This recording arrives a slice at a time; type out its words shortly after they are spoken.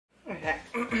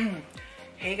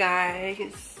Hey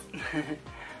guys,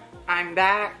 I'm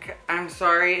back. I'm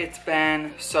sorry it's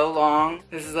been so long.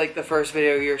 This is like the first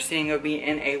video you're seeing of me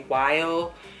in a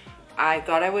while. I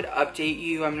thought I would update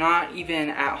you. I'm not even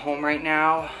at home right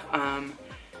now,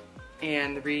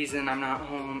 and the reason I'm not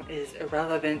home is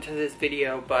irrelevant to this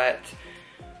video, but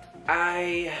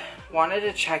I wanted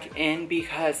to check in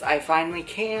because I finally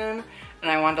can, and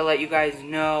I wanted to let you guys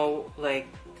know like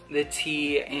the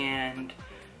tea and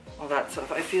all that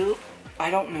stuff. I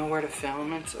don't know where to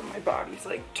film, and so my body's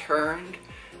like turned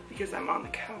because I'm on the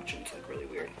couch and it's like really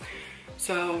weird.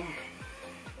 So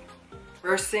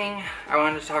first thing I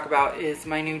wanted to talk about is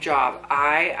my new job.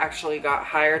 I actually got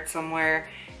hired somewhere,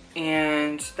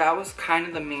 and that was kind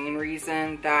of the main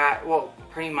reason that, well,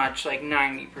 pretty much like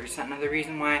 90% of the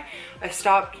reason why I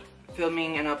stopped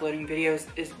filming and uploading videos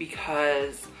is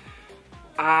because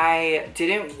I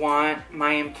didn't want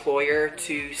my employer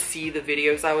to see the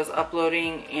videos I was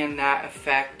uploading and that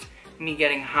affect me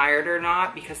getting hired or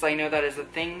not, because I know that is a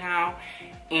thing now.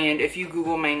 And if you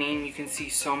Google my name, you can see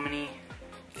so many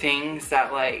things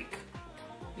that, like,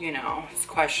 you know, it's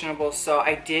questionable. So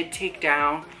I did take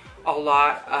down a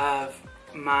lot of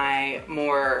my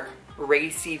more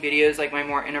racy videos, like my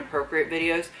more inappropriate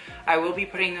videos. I will be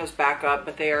putting those back up,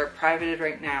 but they are privated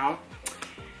right now.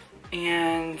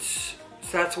 And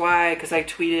so that's why, because I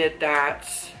tweeted that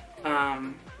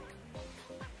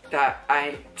that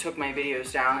I took my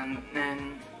videos down, and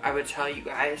then I would tell you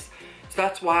guys. So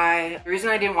that's why. The reason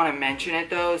I didn't want to mention it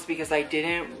though is because I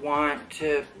didn't want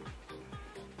to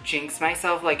jinx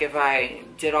myself. Like if I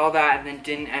did all that and then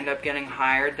didn't end up getting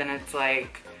hired, then it's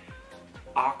like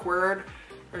awkward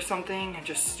or something and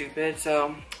just stupid.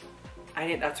 So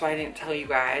that's why I didn't tell you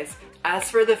guys.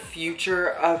 As for the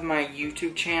future of my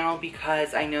YouTube channel,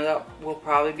 because I know that will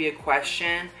probably be a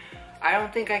question, I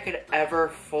don't think I could ever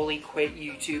fully quit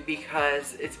YouTube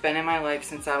because it's been in my life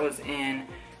since I was in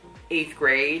 8th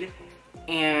grade,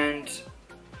 and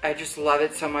I just love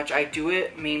it so much. I do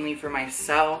it mainly for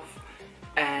myself,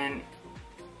 and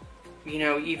you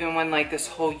know, even when like this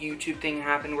whole YouTube thing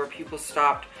happened where people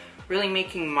stopped really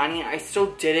making money, I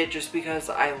still did it just because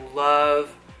I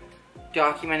love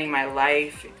documenting my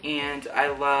life, and I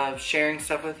love sharing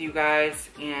stuff with you guys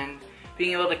and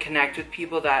being able to connect with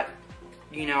people that,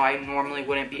 you know, I normally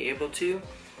wouldn't be able to.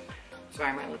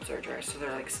 Sorry, my lips are dry, so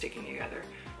they're like sticking together.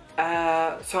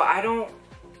 So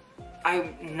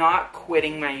I'm not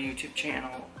quitting my YouTube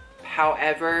channel.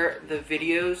 However, the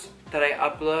videos that I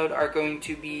upload are going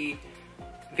to be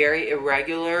very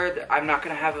irregular. I'm not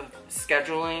going to have a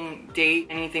scheduling date,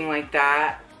 anything like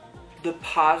that. The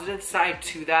positive side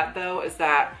to that though is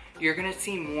that you're gonna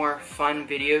see more fun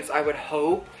videos, I would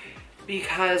hope,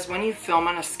 because when you film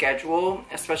on a schedule,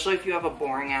 especially if you have a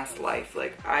boring ass life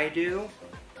like I do,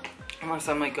 unless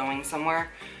I'm like going somewhere,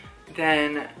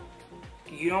 then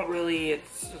you don't really,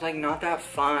 it's like not that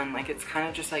fun. Like it's kind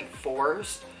of just like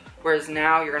forced. Whereas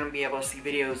now you're gonna be able to see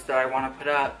videos that I want to put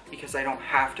up because I don't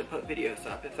have to put videos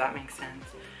up, if that makes sense.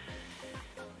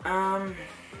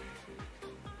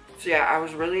 So yeah, I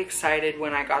was really excited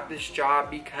when I got this job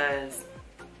because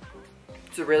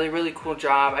it's a really, really cool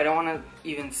job. I don't want to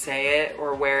even say it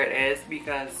or where it is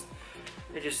because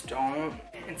I just don't.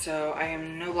 And so I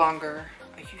am no longer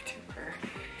a YouTuber.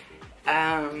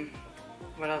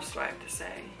 What else do I have to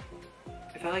say?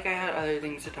 I felt like I had other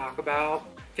things to talk about.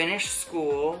 Finished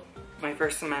school, my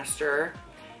first semester,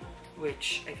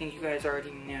 which I think you guys already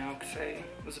know because I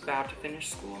was about to finish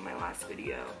school in my last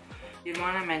video. I did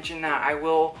want to mention that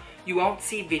you won't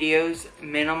see videos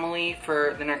minimally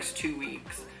for the next 2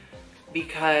 weeks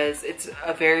because it's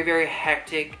a very, very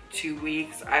hectic 2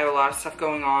 weeks. I have a lot of stuff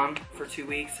going on for 2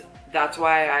 weeks. That's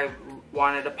why I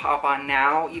wanted to pop on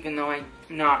now, even though I'm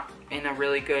not in a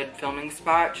really good filming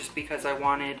spot, just because I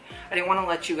didn't want to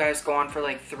let you guys go on for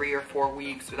like 3 or 4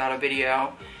 weeks without a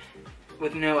video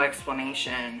with no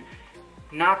explanation.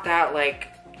 Not that like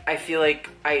I feel like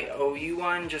I owe you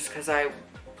one, just because I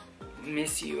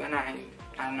miss you, and I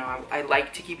don't know, I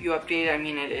like to keep you updated. I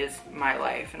mean, it is my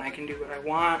life and I can do what I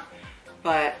want,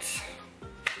 but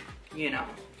you know.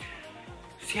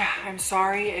 So yeah, I'm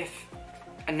sorry if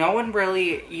no one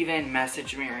really even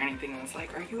messaged me or anything and was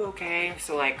like, are you okay?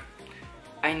 So like,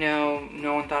 I know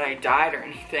no one thought I died or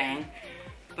anything,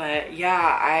 but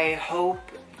yeah, I hope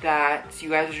that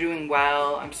you guys are doing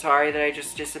well. I'm sorry that I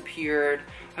just disappeared.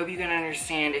 I hope you can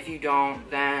understand. If you don't,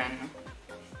 then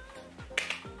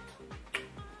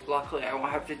luckily I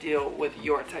won't have to deal with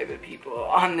your type of people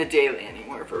on the daily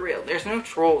anymore, for real. There's no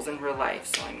trolls in real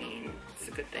life, so I mean, it's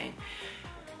a good thing.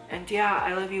 And yeah,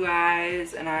 I love you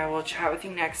guys, and I will chat with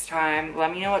you next time.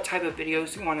 Let me know what type of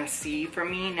videos you want to see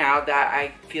from me now that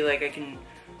I feel like I can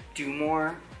do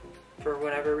more for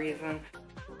whatever reason.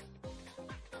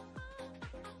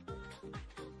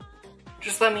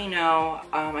 Just let me know.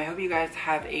 I hope you guys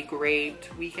have a great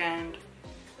weekend.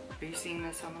 Are you seeing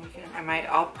this on the weekend?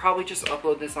 I'll probably just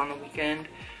upload this on the weekend.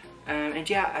 And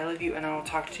yeah, I love you, and I'll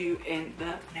talk to you in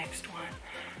the next one.